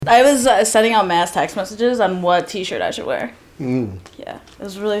I was sending out mass text messages on what t-shirt I should wear. Mm. Yeah, it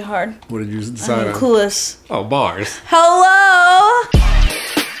was really hard. What did you decide on? Clueless. Oh, bars. Hello!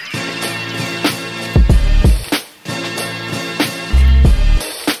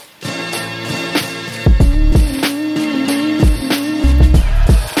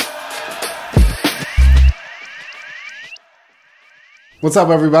 What's up,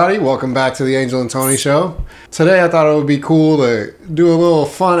 everybody? Welcome back to the Angel and Tony Show. Today I thought it would be cool to do a little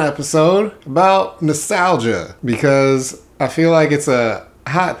fun episode about nostalgia because I feel like it's a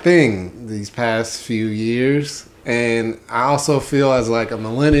hot thing these past few years, and I also feel as like a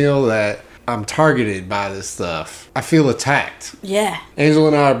millennial that I'm targeted by this stuff. I feel attacked. Yeah. Angel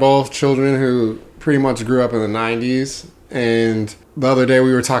and I are both children who pretty much grew up in the 90s, and the other day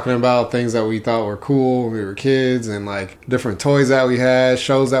we were talking about things that we thought were cool when we were kids and like different toys that we had,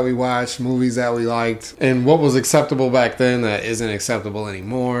 shows that we watched, movies that we liked, and what was acceptable back then that isn't acceptable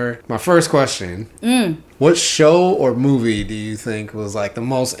anymore. My first question, what show or movie do you think was like the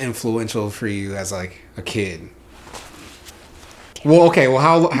most influential for you as like a kid? Well, okay,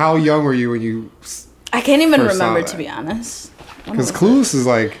 how young were you when you I can't even remember, to be honest. Because Clueless is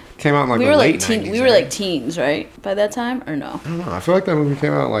like came out in like the late 90s. We were like teens, right? By that time, or no? I don't know. I feel like that movie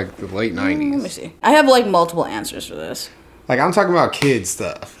came out in like the late 90s. Let me see. I have like multiple answers for this. Like I'm talking about kid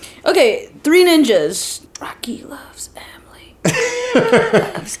stuff. Okay, Three Ninjas. Rocky loves Emily.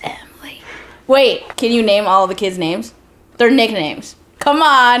 Loves Emily. Wait, can you name all the kids' names? Their nicknames. Come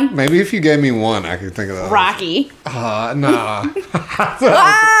on. Maybe if you gave me one, I could think of that. Rocky. Nah.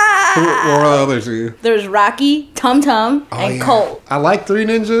 What were the other two? There's Rocky, Tum Tum, and Colt. I like Three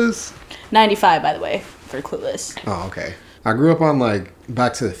Ninjas. 95, by the way, for Clueless. Oh, okay. I grew up on like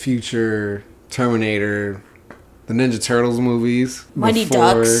Back to the Future, Terminator, the Ninja Turtles movies. Mighty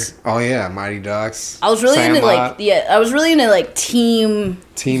Ducks. Oh yeah, Mighty Ducks. I was really Sandlot. into like team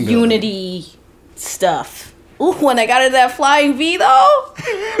Unity stuff. Ooh, when I got into that flying V though.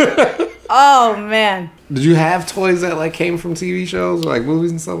 Oh man. Did you have toys that like came from TV shows or like movies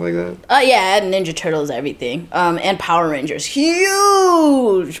and stuff like that? Yeah, I had Ninja Turtles, everything. And Power Rangers.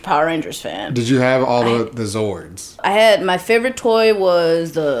 Huge Power Rangers fan. Did you have all the Zords? I had, my favorite toy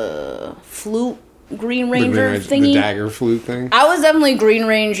was the flute Green Ranger thingy. The dagger flute thing? I was definitely Green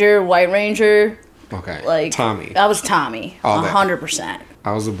Ranger, White Ranger. Okay. Like Tommy. I was Tommy. 100%.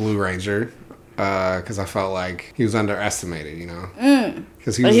 I was a Blue Ranger. Because I felt like he was underestimated, you know?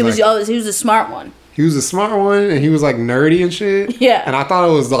 Because he was the smart one. He was a smart one, and he was like nerdy and shit. Yeah. And I thought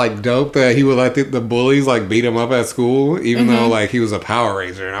it was like dope that he would let the bullies like beat him up at school, even though like he was a Power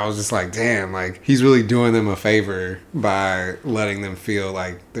Ranger. And I was just like, damn, like he's really doing them a favor by letting them feel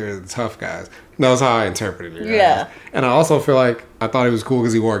like they're the tough guys. That was how I interpreted it. Yeah. And I also feel like I thought he was cool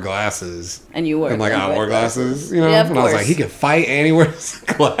because he wore glasses. And you wore. And like I wore glasses, you know? Yeah, of and course. I was like, he can fight and he wears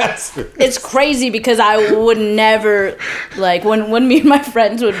glasses. It's crazy because I would never, like, when me and my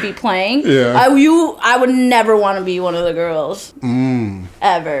friends would be playing, I would never want to be one of the girls.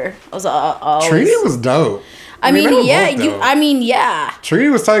 Ever. I was always... Trini was dope. I mean, yeah.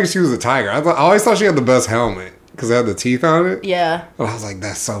 Trini was tight because she was a tiger. I always thought she had the best helmet because it had the teeth on it. Yeah. But I was like,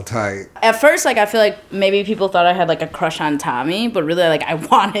 that's so tight. At first, like, I feel like maybe people thought I had, like, a crush on Tommy, but really, like, I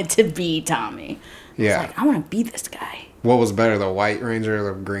wanted to be Tommy. Yeah. I was like, I want to be this guy. What was better, the White Ranger or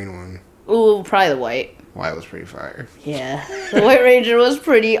the Green one? Ooh, probably the White. White was pretty fire. Yeah. The White Ranger was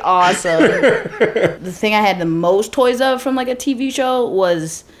pretty awesome. The thing I had the most toys of from, like, a TV show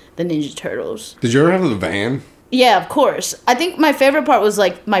was the Ninja Turtles. Did you ever have the van? Yeah, of course. I think my favorite part was,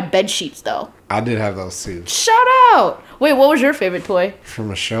 like, my bed sheets, though. I did have those too. Shout out! Wait, what was your favorite toy?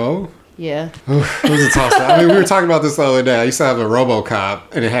 From a show? Yeah. It was a toss-up. I mean, we were talking about this the other day. I used to have a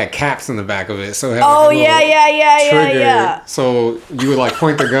RoboCop, and it had caps in the back of it. So it had trigger. Yeah. So you would like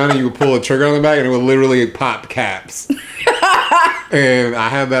point the gun, and you would pull a trigger on the back, and it would literally pop caps. And I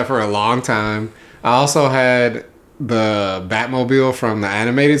had that for a long time. I also had the Batmobile from the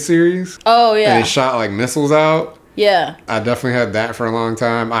animated series. Oh, yeah. And it shot like missiles out. Yeah. I definitely had that for a long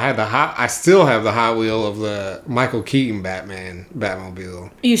time. I still have the Hot Wheel of the Michael Keaton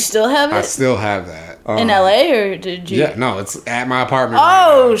Batmobile. You still have it? I still have that. In LA, or did you? Yeah, no, it's at my apartment.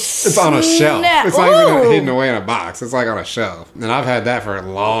 Oh, right it's on a shelf. It's not even hidden away in a box. It's like on a shelf. And I've had that for a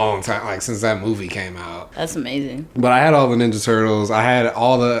long time, like since that movie came out. That's amazing. But I had all the Ninja Turtles. I had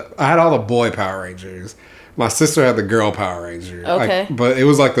all the boy Power Rangers. My sister had the girl Power Ranger. Okay. But it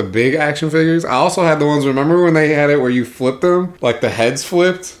was like the big action figures. I also had the ones, remember when they had it where you flipped them? Like the heads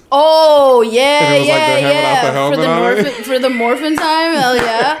flipped? Oh, yeah, and it was like the helmet without the helmet for the morphin time? Hell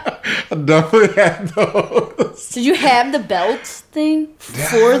yeah. I definitely had those. Did you have the belt thing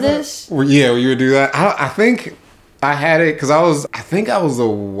for this? Yeah, you would do that. I think I had it because I think I was a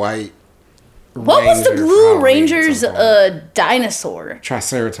white What was the Blue Ranger's dinosaur?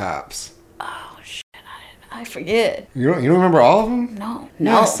 Triceratops. Oh, shit. I forget. You don't remember all of them? No.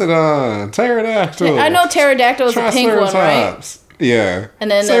 Mastodon, pterodactyl. I know pterodactyl was the pink one, right? Yeah.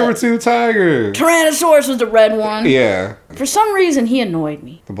 And then saber-tooth tiger. Tyrannosaurus was the red one. Yeah. For some reason, he annoyed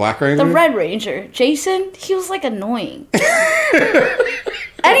me. The Black Ranger? The Red Ranger. Jason, he was like annoying.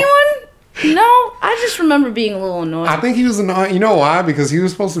 Anyone? No, I just remember being a little annoyed. I think he was annoying. You know why? Because he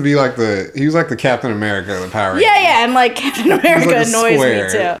was supposed to be like the Captain America of the Power Rangers. Yeah, and like Captain America like annoys me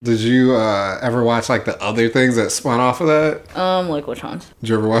too. Did you ever watch like the other things that spun off of that? Like which ones? Did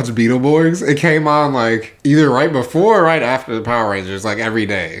you ever watch Beetleborgs? It came on like either right before or right after the Power Rangers, like every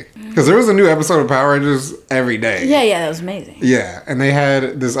day. Because there was a new episode of Power Rangers every day. Yeah, that was amazing. Yeah, and they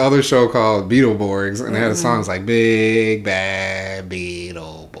had this other show called Beetleborgs, and they had songs like Big Bad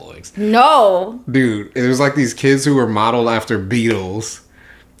Beetleborgs. No. Dude, it was like these kids who were modeled after beetles,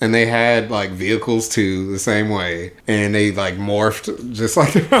 and they had like vehicles too, the same way, and they like morphed just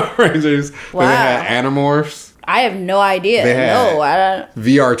like the Power Rangers. Wow. Then they had Animorphs. I have no idea. No, I don't.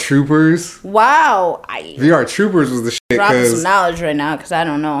 VR Troopers. Wow. VR Troopers was the shit. Dropping some knowledge right now because I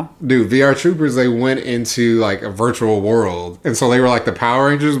don't know. Dude, VR Troopers, they went into like a virtual world. And so they were like the Power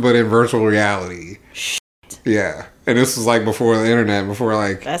Rangers, but in virtual reality. Shit. Yeah. And this was like before the internet, before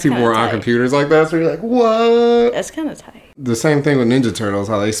like That's people were on computers like that. So you're like, what? That's kind of tight. The same thing with Ninja Turtles,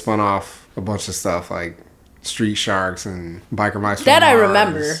 how they spun off a bunch of stuff like Street Sharks and Biker Mice from That Mars, I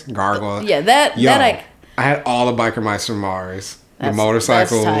remember. Gargoyle. Yeah, that I had all the Biker Mice from Mars. The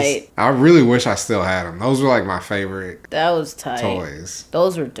motorcycles. That's tight. I really wish I still had them. Those were like my favorite. That was tight. Toys.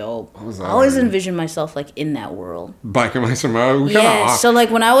 Those were dope. I always envisioned myself like in that world. Biker Mice from Mars. Yeah. So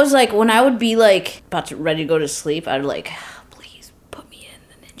like when I would be like ready to go to sleep, I'd like, please put me in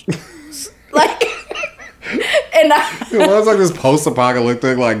the Ninja Turtles. Like. And it was like this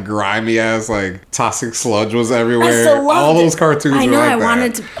post-apocalyptic, like grimy ass, like toxic sludge was everywhere. I still loved all those cartoons. I know. Were like I that.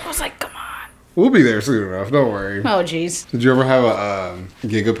 wanted to. I was like, come on. We'll be there soon enough. Don't worry. Oh jeez. Did you ever have a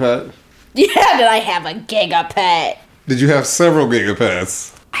Giga-Pet? Yeah. Did I have a Giga-Pet? Did you have several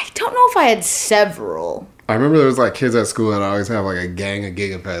Giga-Pets? I don't know if I had several. I remember there was like kids at school that always have like a gang of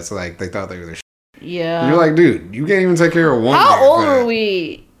Giga-Pets. Like they thought they were the shit. Yeah. You're like, dude, you can't even take care of one. How old were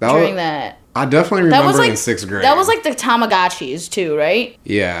we during that? I definitely remember in 6th grade. That was like the Tamagotchis too, right?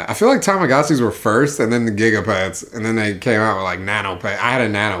 Yeah. I feel like Tamagotchis were first and then the Giga-Pets. And then they came out with like Nano-Pet. I had a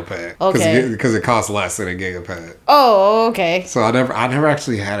Nano-Pet. Okay. Because it cost less than a Giga-Pet. Oh, okay. So I never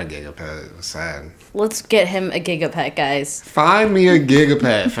actually had a Giga-Pet. It was sad. Let's get him a Giga-Pet, guys. Find me a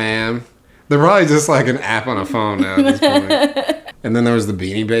Giga-Pet, fam. They're probably just like an app on a phone now at this point. And then there was the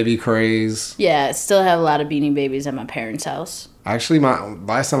Beanie Baby craze. Yeah, I still have a lot of Beanie Babies at my parents' house. Actually,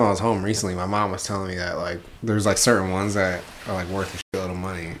 last time I was home recently, my mom was telling me that like there's like certain ones that are like worth a shitload of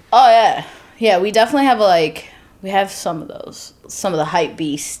money. Oh yeah, yeah. We definitely have some of those. Some of the hype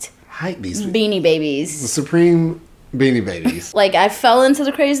beast Beanie Babies. The supreme Beanie Babies. Like I fell into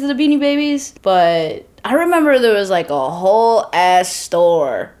the craze of the Beanie Babies, but I remember there was like a whole ass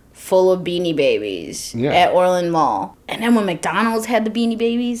store full of Beanie Babies at Orland Mall. And then when McDonald's had the Beanie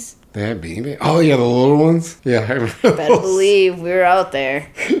Babies. They had Beanie Babies? Oh, yeah, the little ones? Yeah, I remember those. Better believe we were out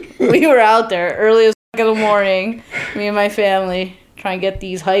there. We were out there early as in the morning, me and my family, trying to get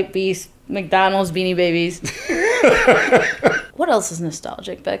these hype beast McDonald's Beanie Babies. What else is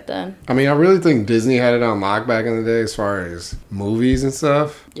nostalgic back then? I mean, I really think Disney had it on lock back in the day as far as movies and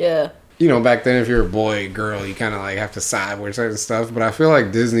stuff. Yeah. You know, back then, if you're a boy, girl, you kind of like have to side with certain stuff. But I feel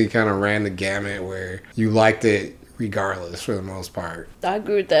like Disney kind of ran the gamut where you liked it regardless for the most part. I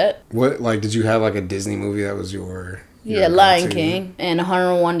agree with that. What, like, did you have like a Disney movie that was your Lion King and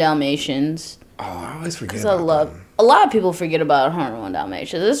 101 Dalmatians. Oh, I always forget. Because a lot of people forget about 101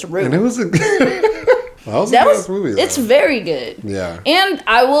 Dalmatians. It's rude. And it was a good movie. It's very good. Yeah. And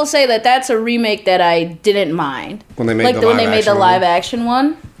I will say that that's a remake that I didn't mind. When they made the live action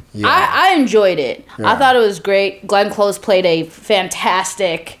one. Yeah. I enjoyed it. Yeah. I thought it was great. Glenn Close played a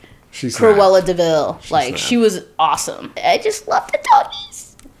fantastic Cruella DeVille. She was awesome. I just love the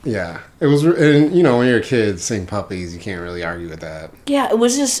doggies. Yeah. It was, and you know, when you're a kid, seeing puppies, you can't really argue with that. Yeah, it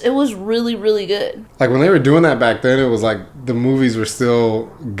was really, really good. Like when they were doing that back then, it was like the movies were still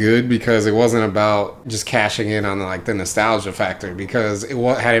good because it wasn't about just cashing in on like the nostalgia factor because it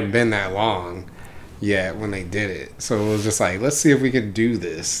hadn't been that long. yet when they did it. So it was just like, let's see if we could do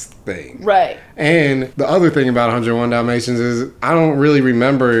this thing. Right. And the other thing about 101 Dalmatians is I don't really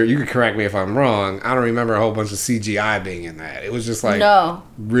remember, you could correct me if I'm wrong, I don't remember a whole bunch of CGI being in that. It was just like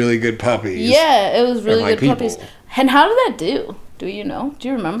really good puppies. Yeah, it was really good puppies. And how did that do? Do you know? Do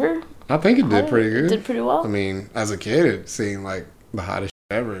you remember? I think it did pretty good. It did pretty well. I mean, as a kid, it seemed like the hottest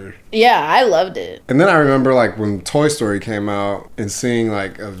shit ever. Yeah, I loved it. And then I remember like when Toy Story came out and seeing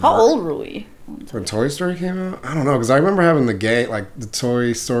like how old were we when Toy Story came out? I don't know, because I remember having the game, like the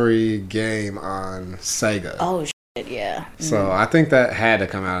Toy Story game on Sega. Oh shit, yeah. So I think that had to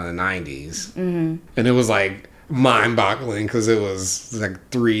come out in the 90s. And it was like mind-boggling because it was like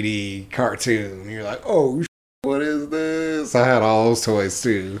 3D cartoon. You're like, oh, what is this? I had all those toys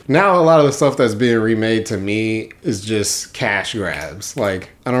too. Now a lot of the stuff that's being remade to me is just cash grabs. Like,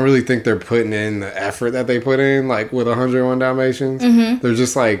 I don't really think they're putting in the effort that they put in, like with 101 Dalmatians. They're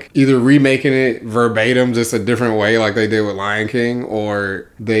just like either remaking it verbatim, just a different way, like they did with Lion King, or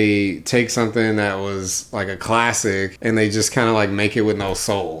they take something that was like a classic and they just kind of like make it with no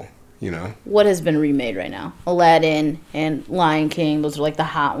soul. You know, what has been remade right now? Aladdin and Lion King. Those are like the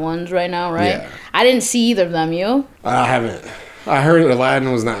hot ones right now, right? Yeah. I didn't see either of them. You? I haven't. I heard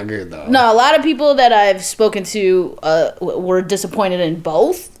Aladdin was not good though. No, a lot of people that I've spoken to were disappointed in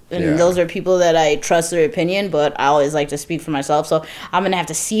both. And those are people that I trust their opinion, but I always like to speak for myself. So I'm going to have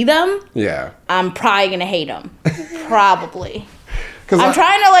to see them. Yeah. I'm probably going to hate them. Probably. I'm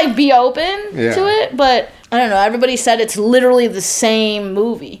trying to like be open to it, but I don't know. Everybody said it's literally the same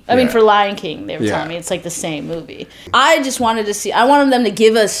movie. I mean, for Lion King, they were telling me it's like the same movie. I just wanted to see. I wanted them to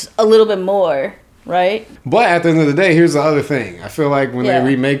give us a little bit more, right? But at the end of the day, here's the other thing. I feel like when they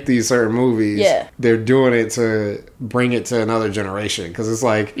remake these certain movies, they're doing it to bring it to another generation. Because it's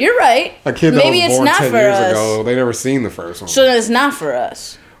like, you're right. A kid that was born 10 years ago, they never seen the first one. So then it's not for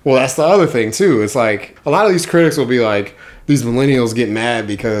us. Well, that's the other thing too. It's like a lot of these critics will be like, these millennials get mad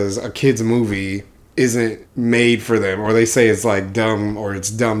because a kid's movie isn't made for them, or they say it's like dumb or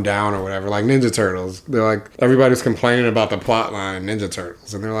it's dumbed down or whatever. Like Ninja Turtles, they're like, everybody's complaining about the plot line Ninja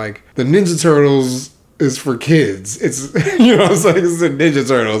Turtles, and they're like, the Ninja Turtles is for kids. It's, you know what I'm saying? It's the Ninja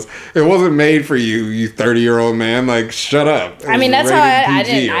Turtles. It wasn't made for you 30-year-old man. Like, shut up. I mean, that's how I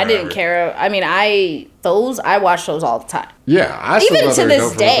didn't care. I mean, I watch those all the time. Yeah, I still even to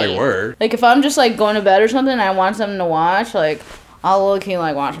this day. They were. Like, if I'm just like going to bed or something, and I want something to watch. Like, I'll look and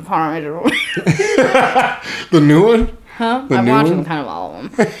like watch a Power Ranger. The new one? Huh? I've watched them, kind of all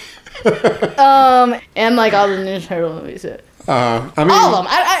of them. And like all the Ninja Turtle movies. I mean, all of them.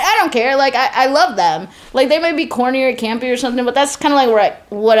 I don't care. Like, I love them. Like, they may be corny or campy or something, but that's kind of like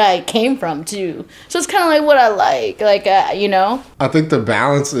what I came from too. So it's kind of like what I like. Like, you know. I think the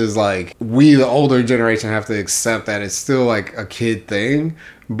balance is like, we, the older generation, have to accept that it's still like a kid thing,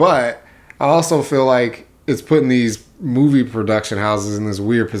 but I also feel like it's putting these movie production houses in this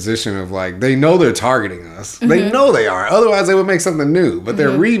weird position of like, they know they're targeting us. They know they are. Otherwise, they would make something new. But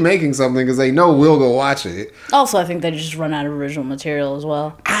they're remaking something because they know we'll go watch it. Also, I think they just run out of original material as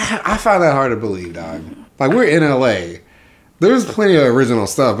well. I find that hard to believe, dog. Like, we're in LA. There's plenty of original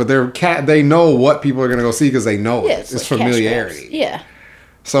stuff, but they know what people are going to go see because they know it. It's like familiarity. Yeah.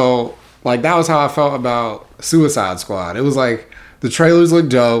 So, like, that was how I felt about Suicide Squad. It was like, the trailers looked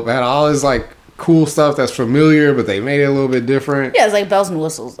dope. It had all this, like, cool stuff that's familiar, but they made it a little bit different. Yeah, it's like bells and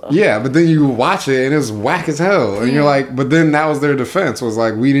whistles, though. Yeah, but then you watch it and it's whack as hell. And you're like, but then that was their defense, was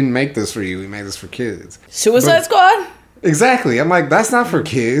like, we didn't make this for you. We made this for kids. Suicide Squad? Exactly. I'm like, that's not for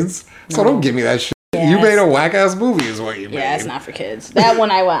kids. So don't give me that shit. Yeah, you made a whack-ass movie is what you made. Yeah, it's not for kids. That one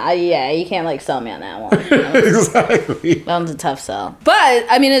you can't, like, sell me on that one. You know? Exactly. That one's a tough sell. But,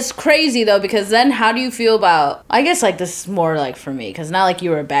 I mean, it's crazy, though, because then how do you feel about... I guess, like, this is more, like, for me, because not like you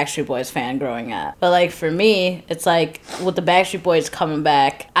were a Backstreet Boys fan growing up. But, like, for me, it's like, with the Backstreet Boys coming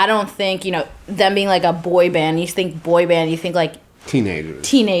back, I don't think, you know, them being, like, a boy band, you think boy band, you think, like...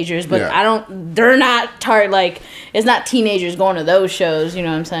 Teenagers, but yeah. They're not it's not teenagers going to those shows, you know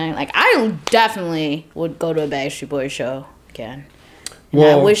what I'm saying? Like, I definitely would go to a Backstreet Boys show again.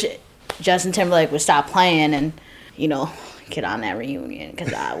 Well, I wish Justin Timberlake would stop playing and, you know, get on that reunion,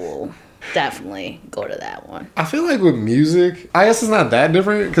 because I will definitely go to that one. I feel like with music, I guess it's not that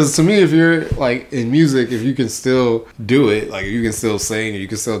different, because to me, if you're, like, in music, if you can still do it, like, you can still sing, you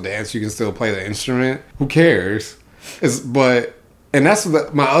can still dance, you can still play the instrument, who cares? And that's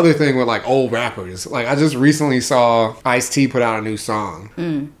my other thing with, like, old rappers. Like, I just recently saw Ice-T put out a new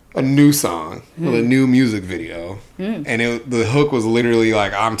song. A new song with a new music video. And the hook was literally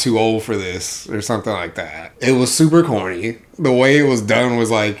like, I'm too old for this, or something like that. It was super corny. The way it was done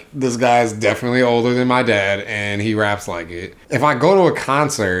was like, this guy's definitely older than my dad, and he raps like it. If I go to a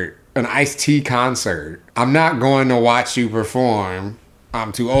concert, an Ice-T concert, I'm not going to watch you perform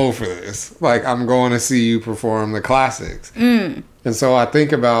I'm too old for this. Like, I'm going to see you perform the classics. And so I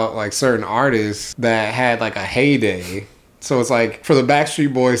think about, like, certain artists that had, like, a heyday. So it's like, for the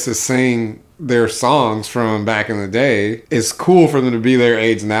Backstreet Boys to sing their songs from back in the day, it's cool for them to be their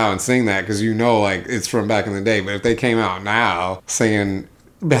age now and sing that because you know, like, it's from back in the day. But if they came out now singing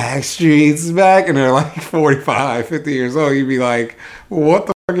Backstreet's Back and they're like 45, 50 years old, you'd be like, what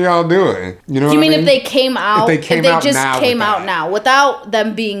the fuck are y'all doing? You know what I mean? If they came out, if they just came out now without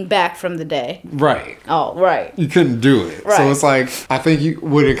them being back from the day. Right. Oh, right. You couldn't do it. Right. So it's like, I think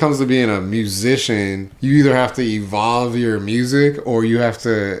when it comes to being a musician, you either have to evolve your music or you have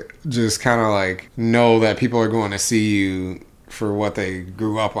to just kind of like know that people are going to see you for what they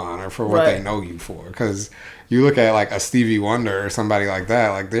grew up on or for what they know you for. Because you look at like a Stevie Wonder or somebody like that,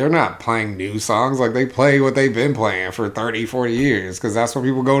 like they're not playing new songs. Like they play what they've been playing for 30, 40 years because that's what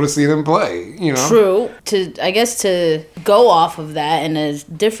people go to see them play, you know? True. I guess to go off of that in a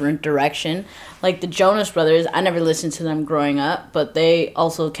different direction, like the Jonas Brothers, I never listened to them growing up, but they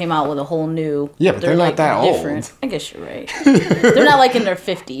also came out with a whole new... Yeah, but they're not that different. Old. I guess you're right. They're not like in their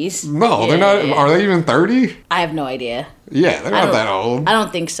 50s. No, they're not. Yeah. Are they even 30? I have no idea. Yeah, they're not that old. I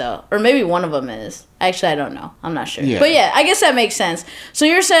don't think so. Or maybe one of them is. Actually, I don't know. I'm not sure. Yeah. But yeah, I guess that makes sense. So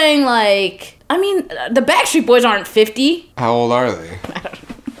you're saying like... I mean, the Backstreet Boys aren't 50. How old are they? I don't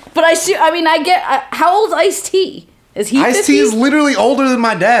know. But I get... how old's Ice-T? Is he 50? Ice-T is literally older than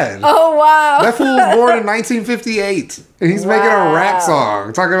my dad. Oh, wow. That fool was born in 1958. And he's making a rap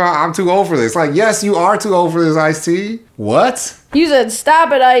song talking about, I'm too old for this. Like, yes, you are too old for this, Ice-T. What? You said,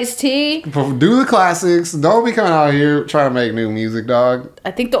 stop it, Ice-T. Do the classics. Don't be coming out here trying to make new music, dog.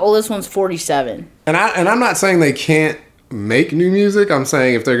 I think the oldest one's 47. And I'm not saying they can't make new music. I'm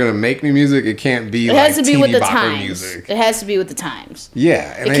saying if they're going to make new music, it can't be like has to be with the times. Music. It has to be with the times.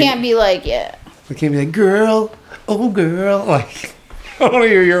 Yeah. And it can't be like, It can't be like, girl... Oh, girl. Like, I don't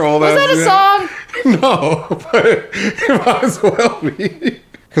hear your old ass. Was that a song? No, but it might as well be.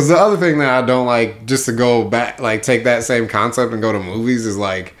 Because the other thing that I don't like, just to go back, like, take that same concept and go to movies, is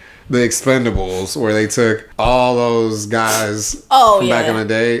like the Expendables, where they took all those guys from back in the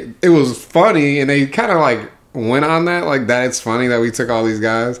day. It was funny, and they kind of like went on that, like that it's funny that we took all these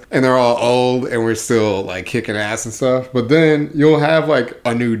guys and they're all old and we're still like kicking ass and stuff. But then you'll have like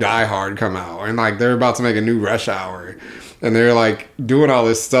a new Die Hard come out and like they're about to make a new Rush Hour and they're like doing all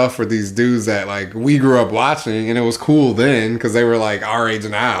this stuff for these dudes that like we grew up watching, and it was cool then because they were like our age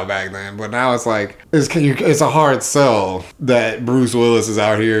now back then. But now it's like it's a hard sell that Bruce Willis is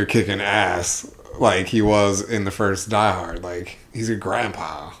out here kicking ass like he was in the first Die Hard. Like he's a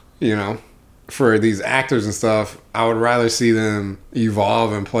grandpa, you know. For these actors and stuff, I would rather see them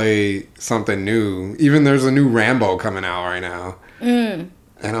evolve and play something new. Even there's a new Rambo coming out right now. And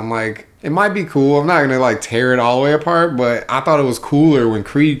I'm like, it might be cool. I'm not going to like tear it all the way apart, but I thought it was cooler when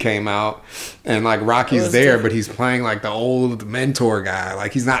Creed came out and like Rocky's there, but he's playing like the old mentor guy.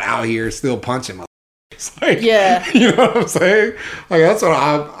 Like he's not out here still punching. It's like, yeah. You know what I'm saying? Like that's what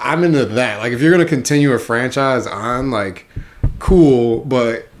I'm into that. Like if you're going to continue a franchise on, like cool,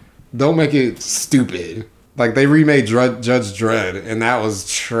 but don't make it stupid. Like they remade Judge Dredd, and that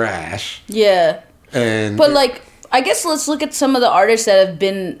was trash. Yeah. But like, I guess let's look at some of the artists that have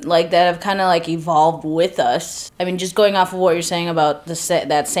been like that have kind of like evolved with us. I mean, just going off of what you're saying about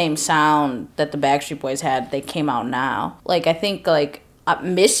that same sound that the Backstreet Boys had, they came out now. Like I think like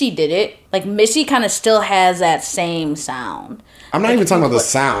Missy did it. Like Missy kind of still has that same sound. I'm not even talking about the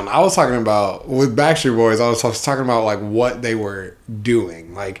sound. I was talking about, with Backstreet Boys, I was talking about like what they were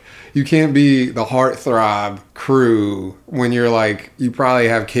doing. Like you can't be the heartthrob crew when you're like, you probably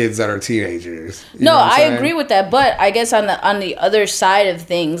have kids that are teenagers. No, I agree with that. But I guess on the other side of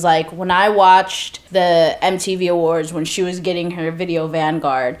things, like when I watched the MTV Awards when she was getting her video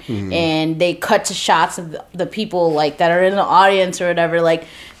Vanguard, and they cut to shots of the people like that are in the audience or whatever, like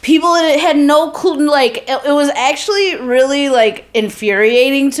people had no clue. Like it was actually really like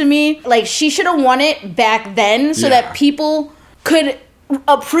infuriating to me. Like she should have won it back then so that people could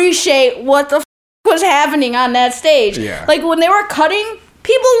appreciate what the was happening on that stage. Yeah. Like when they were cutting,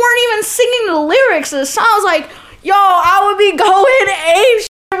 people weren't even singing the lyrics of the song. I was like, yo, I would be going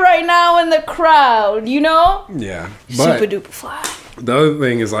ape right now in the crowd, you know? Yeah. Super duper fly. The other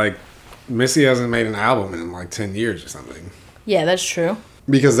thing is like Missy hasn't made an album in like 10 years or something. Yeah, that's true.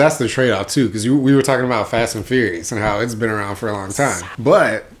 Because that's the trade-off too. Because we were talking about Fast and Furious and how it's been around for a long time.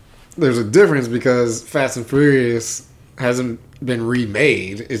 But there's a difference because Fast and Furious hasn't been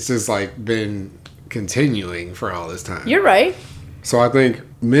remade. It's just like been continuing for all this time. You're right. So I think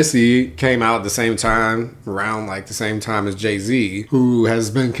Missy came out at the same time, around like the same time as Jay-Z, who has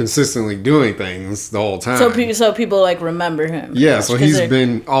been consistently doing things the whole time. So people like remember him. Yeah, so he's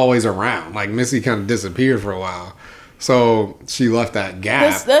been always around. Like Missy kind of disappeared for a while. So she left that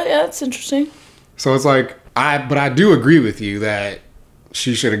gap. That's interesting. So it's like, but I do agree with you that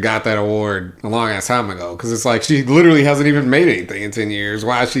she should have got that award a long ass time ago. Because it's like, she literally hasn't even made anything in 10 years.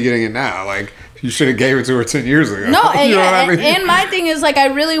 Why is she getting it now? Like, you should have gave it to her 10 years ago. No, and, you know what I mean? And my thing is, like, I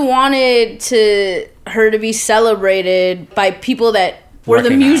really wanted her to be celebrated by people that where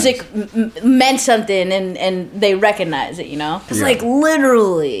the music meant something and they recognize it, you know? Because, like,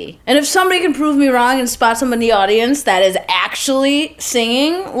 literally. And if somebody can prove me wrong and spot someone in the audience that is actually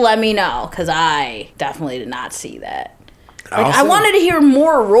singing, let me know. Because I definitely did not see that. Like, I wanted to hear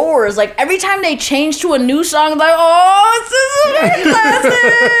more roars. Like, every time they change to a new song, I'm like, oh, this is a classic.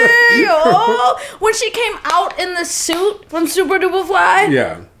 Oh, when she came out in the suit from Super Duper Fly.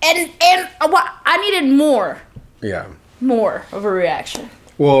 Yeah. And I needed more. Yeah. More of a reaction.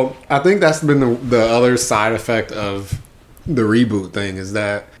 Well, I think that's been the other side effect of the reboot thing, is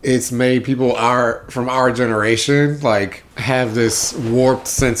that it's made people from our generation, like, have this warped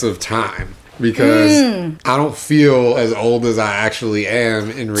sense of time. Because I don't feel as old as I actually am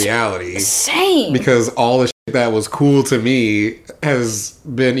in reality. Same. Because all the shit that was cool to me has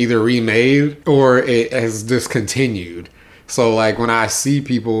been either remade or it has discontinued. So, like, when I see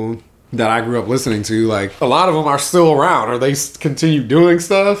people that I grew up listening to, like, a lot of them are still around or they continue doing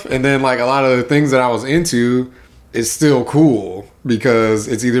stuff. And then, like, a lot of the things that I was into is still cool because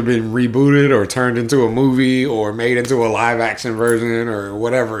it's either been rebooted or turned into a movie or made into a live action version or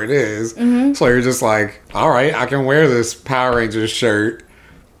whatever it is. Mm-hmm. So you're just like, all right, I can wear this Power Rangers shirt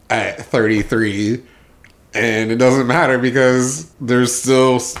at 33 and it doesn't matter because there's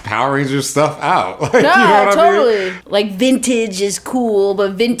still Power Rangers stuff out. Like, no, you know what totally. I mean? Like, vintage is cool,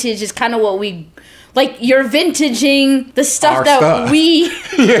 but vintage is kind of what we... Like, you're vintaging the stuff we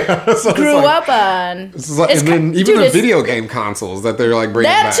grew up on. Like, and then even the video game consoles that they're, like, bringing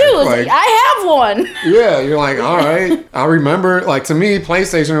back. That, too. Like, I have one. Yeah, you're like, all right. I remember, like, to me,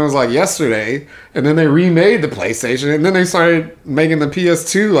 PlayStation was, like, yesterday. And then they remade the PlayStation. And then they started making the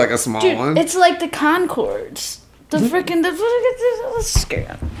PS2, like, a small one. It's like the Concords. The freaking...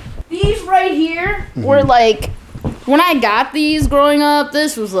 These right here were, like... When I got these growing up,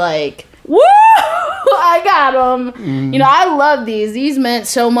 this was, like... Woo! I got them. You know, I love these. These meant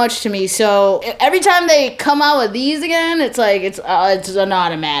so much to me. So every time they come out with these again, it's like it's an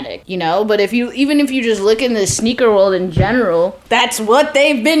automatic, you know. But even if you just look in the sneaker world in general, that's what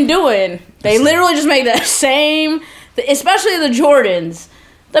they've been doing. They literally just make the same, especially the Jordans.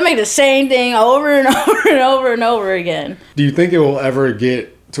 They make the same thing over and over and over and over again. Do you think it will ever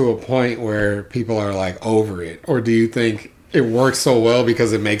get to a point where people are like over it, or do you think it works so well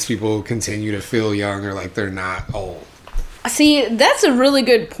because it makes people continue to feel young or like they're not old? See, that's a really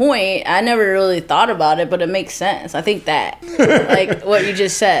good point. I never really thought about it, but it makes sense. I think that, like what you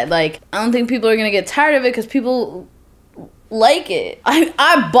just said, like, I don't think people are going to get tired of it because people like it.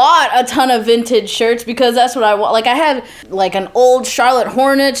 I bought a ton of vintage shirts because that's what I want. Like, I have like an old Charlotte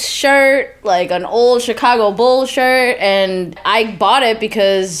Hornets shirt, like an old Chicago Bulls shirt, and I bought it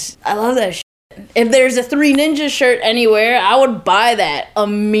because I love that shit. If there's a Three Ninjas shirt anywhere, I would buy that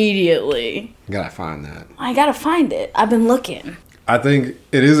immediately. You gotta find that. I gotta find it. I've been looking. I think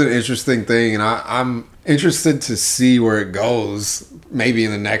it is an interesting thing, and I'm interested to see where it goes maybe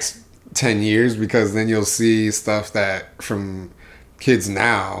in the next 10 years, because then you'll see stuff that from kids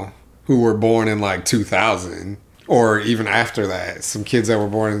now who were born in like 2000 or even after that, some kids that were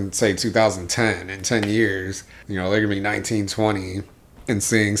born in, say, 2010, in 10 years, you know, they're gonna be 19, 20 and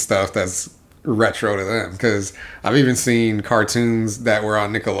seeing stuff that's retro to them, because I've even seen cartoons that were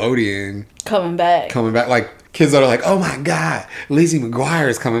on Nickelodeon coming back, like kids that are like, oh my god, Lizzie McGuire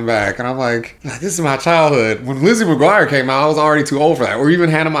is coming back, and I'm like, this is my childhood. When Lizzie McGuire came out, I was already too old for that. Or even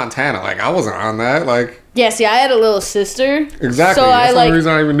Hannah Montana, like I wasn't on that. Like, yeah, see, I had a little sister, exactly, so that's the only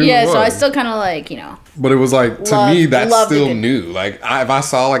reason I even knew. Yeah, so I still kind of like, you know, but it was like, to me, that's still new. Like, if I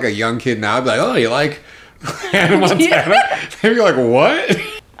saw like a young kid now, I'd be like, oh, you like Hannah Montana? They'd be like, what?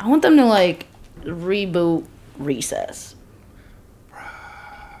 I want them to like reboot Recess.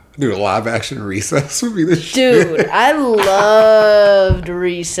 Dude, a live action Recess would be the shit. Dude, I loved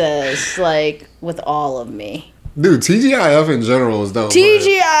Recess, like, with all of me. Dude, TGIF in general is dope.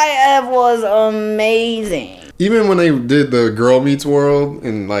 TGIF was amazing. Even when they did the Girl Meets World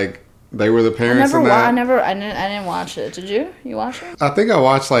and like they were the parents in that. I didn't watch it. Did you? You watch it? I think I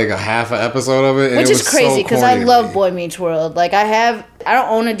watched like a half an episode of it. And which it is crazy because I love Boy Meets World. Like, I don't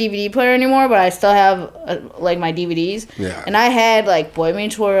own a DVD player anymore, but I still have like my DVDs. Yeah. And I had like Boy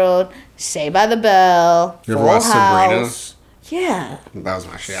Meets World, Saved by the Bell, you ever watched House. Sabrina? Yeah. That was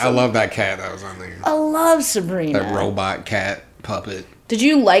my shit. I love that cat that was on there. I love Sabrina. That robot cat puppet. Did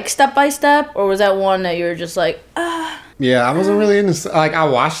you like Step by Step, or was that one that you were just like, ah? Yeah, I wasn't really into, like, I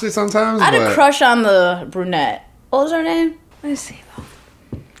watched it sometimes. I had a crush on the brunette. What was her name? Let me see.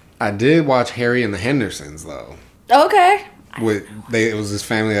 I did watch Harry and the Hendersons though. Okay. It was this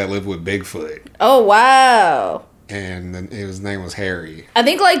family that lived with Bigfoot. Oh, wow. And his name was Harry. I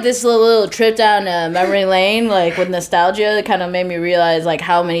think like this little trip down memory lane, like with nostalgia, it kind of made me realize like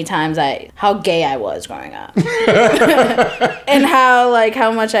how gay I was growing up, and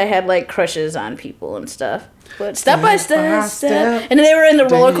how much I had like crushes on people and stuff. But step by step, and then they were in the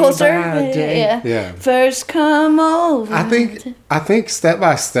roller coaster. Yeah. First come over. I think Step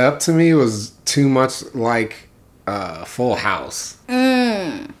by Step to me was too much like Full House.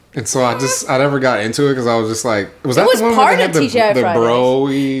 And so I never got into it because I was just like, was that the one where they had the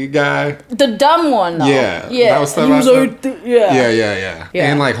bro-y guy? The dumb one, though. Yeah. That was Step by Step. Yeah.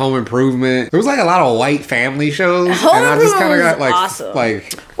 And like Home Improvement. There was like a lot of white family shows. Home and I just kind of got like, awesome.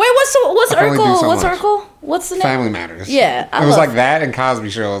 Like. Wait, what's Urkel? What's Urkel? What's the name? Family Matters. Yeah. It was like that and Cosby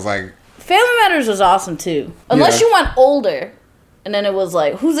Show. It was like. Family Matters was awesome too. Unless you went older. And then it was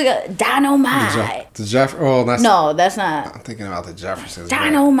like, who's the guy? Dynamite. No, that's not. I'm thinking about the Jeffersons.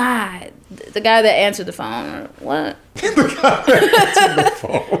 Dynamite. The guy that answered the phone. What? The guy that answered the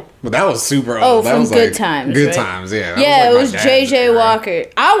phone. But that was super old. Oh, that from was Good like, Times. Good right? Times, yeah. Yeah, it was J.J. Walker.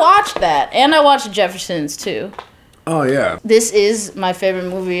 I watched that. And I watched Jeffersons too. Oh, yeah. This is my favorite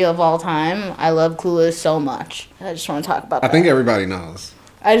movie of all time. I love Clueless so much. I just want to talk about that. I think everybody knows.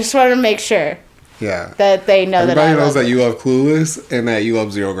 I just want to make sure. Yeah. That they know Everybody that I knows that you love Clueless and that you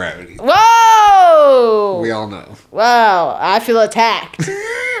love Zero Gravity. Whoa! We all know. Wow, I feel attacked.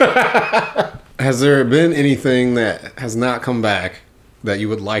 Has there been anything that has not come back that you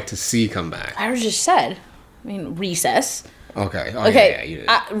would like to see come back? I just said. I mean, Recess. Okay. Oh, okay. Yeah, you did.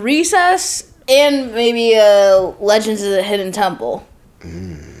 Recess and maybe Legends of the Hidden Temple.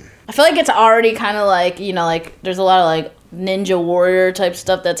 I feel like it's already kind of like, like there's a lot of like Ninja Warrior type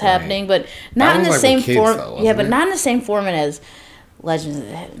stuff that's happening, but not in the same form. But not in the same format as Legends of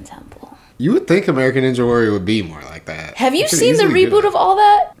the Hidden Temple. You would think American Ninja Warrior would be more like that. Have you seen the reboot of all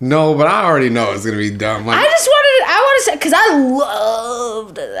that? No, but I already know it's gonna be dumb. Like, I want to say because I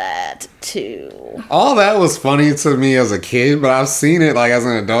loved that too. All that was funny to me as a kid, but I've seen it like as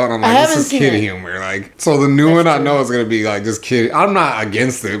an adult. And I'm like, this is kid humor. Like, so the new one, I know it's gonna be like just kid. I'm not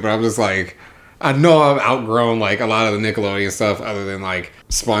against it, but I'm just like. I know I've outgrown like a lot of the Nickelodeon stuff other than like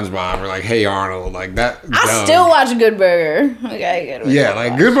SpongeBob or like Hey Arnold, like that. I still watch Good Burger. Okay, yeah,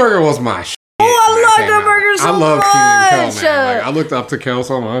 like Good Burger was my shit. Oh, I love Good Burger so much. I love Kenan and Kel, man. Like, I looked up to Kel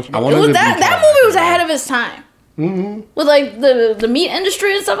so much. That movie was ahead of its time. Mm-hmm. With like the meat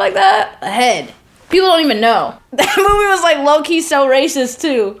industry and stuff like that, ahead. People don't even know. That movie was like low key so racist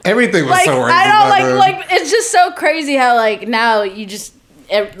too. Everything was like, so racist. I know, like it's just so crazy how like now you just.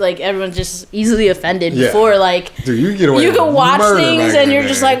 Everyone's just easily offended before, like, dude, you can watch things and you're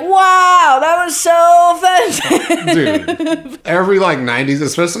just like, wow, that was so offensive. Dude, every like 90s,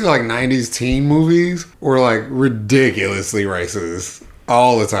 especially like 90s teen movies were like ridiculously racist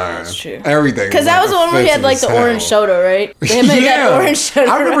all the time. That's true. Everything. Because that was the one where he had like the orange soda, right? They made that orange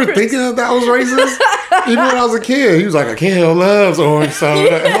soda. I remember thinking that was racist even when I was a kid. He was like, a kid loves orange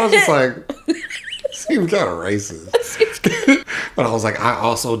soda. And I was just like... Seems kind of racist. But I was like, I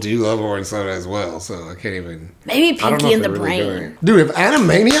also do love orange soda as well, so I can't even... Maybe Pinky and the Brain. Dude, if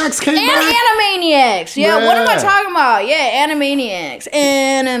Animaniacs came back... Animaniacs! Yeah, what am I talking about? Yeah, Animaniacs.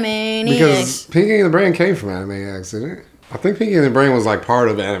 Because Pinky and the Brain came from Animaniacs, didn't it? I think Pinky and the Brain was like part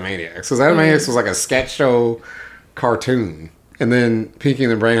of Animaniacs. Because Animaniacs was like a sketch show cartoon. And then Pinky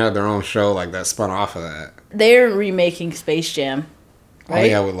and the Brain had their own show like that spun off of that. They're remaking Space Jam. Right? Oh,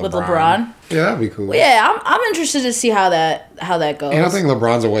 yeah, with LeBron. Yeah, that'd be cool. Well, yeah, I'm interested to see how that goes. And I think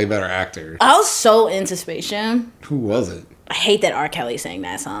LeBron's a way better actor. I was so into Space Jam. Who was it? I hate that R. Kelly sang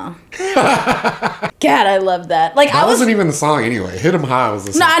that song. God, I love that. Like that wasn't even the song anyway. Hit 'Em High was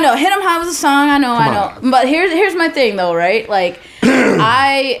the song. No, I know. Hit 'Em High was the song. I know. But here's my thing though, right? Like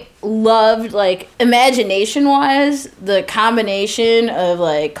I loved like imagination wise the combination of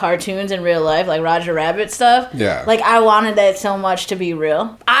like cartoons in real life, like Roger Rabbit stuff. Yeah. Like I wanted that so much to be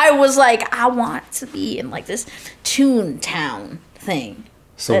real. I was like, I want to be in like this Toontown thing.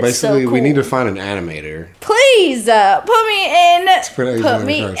 So basically, we need to find an animator. Please put me in. Put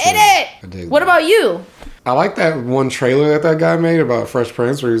me in it. What about you? I like that one trailer that guy made about Fresh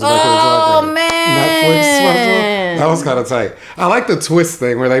Prince where he was like, man. Netflix. That was kind of tight. I like the twist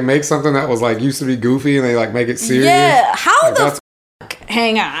thing where they make something that was like used to be goofy and they like make it serious. Yeah. How like,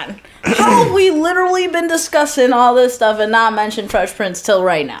 hang on. How have we literally been discussing all this stuff and not mentioned Fresh Prince till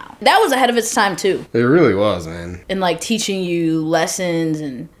right now? That was ahead of its time too. It really was, man. And like teaching you lessons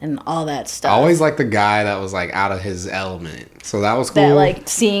and all that stuff. I always liked the guy that was like out of his element. So that was cool. That like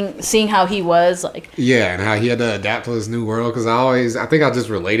seeing how he was like. Yeah, and how he had to adapt to this new world. Because I think I just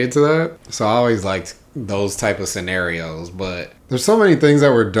related to that. So I always liked those type of scenarios. But there's so many things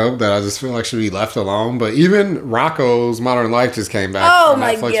that were dope that I just feel like should be left alone. But even Rocco's Modern Life just came back on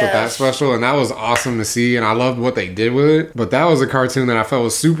Netflix with that special, and that was awesome to see, and I loved what they did with it. But that was a cartoon that I felt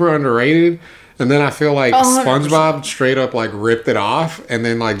was super underrated. And then I feel like 100%. SpongeBob straight up like ripped it off and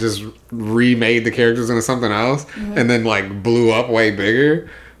then like just remade the characters into something else and then like blew up way bigger.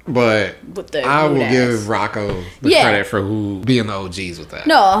 But I will give Rocco the credit for being the OGs with that.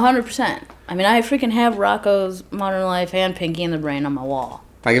 No, 100%. I mean, I freaking have Rocco's Modern Life and Pinky and the Brain on my wall.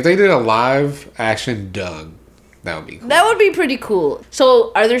 Like if they did a live action Doug, that would be cool. That would be pretty cool.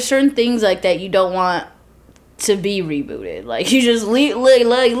 So are there certain things like that you don't want to be rebooted? Like you just leave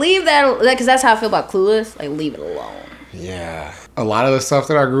that, because that's how I feel about Clueless. Like leave it alone. Yeah, a lot of the stuff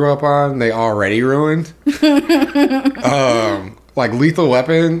that I grew up on, they already ruined. Like Lethal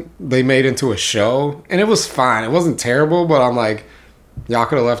Weapon, they made into a show, and it was fine. It wasn't terrible, but I'm like, y'all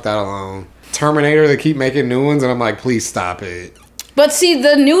could have left that alone. Terminator, they keep making new ones, and I'm like, please stop it. But see,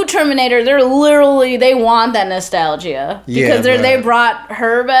 the new Terminator, they want that nostalgia. Because they brought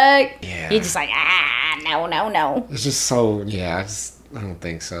her back. Yeah. You're just like, no. It's just so, I don't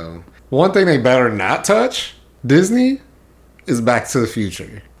think so. One thing they better not touch, Disney, is Back to the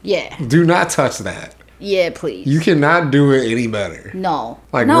Future. Yeah. Do not touch that. Yeah, please. You cannot do it any better. No.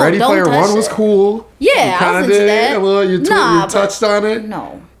 Like, Ready Player One was cool. Yeah, I was into that. You touched on it.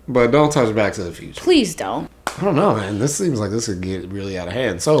 No. But don't touch Back to the Future. Please don't. I don't know, man. This seems like this could get really out of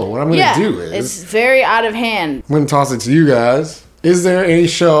hand. So, what I'm going to do is... it's very out of hand. I'm going to toss it to you guys. Is there any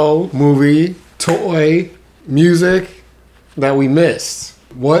show, movie, toy, music that we missed?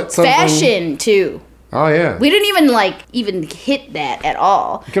 Fashion, too. Oh, yeah. We didn't even hit that at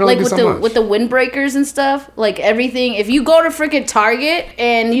all. Like with the windbreakers and stuff, like everything. If you go to freaking Target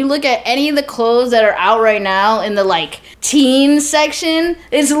and you look at any of the clothes that are out right now in the like teen section,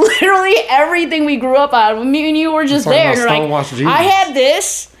 it's literally everything we grew up on. Me and you were just there, and you're like, I had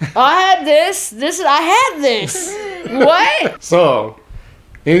this, I had this. What? So,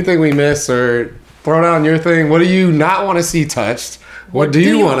 anything we missed, or throw down your thing. What do you not want to see touched? What do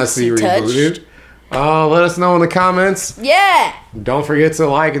you want to see rebooted? Let us know in the comments. Yeah. Don't forget to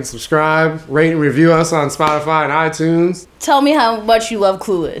like and subscribe, rate and review us on Spotify and iTunes. Tell me how much you love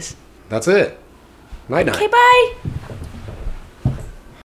Clueless. That's it. Night night. Okay, bye.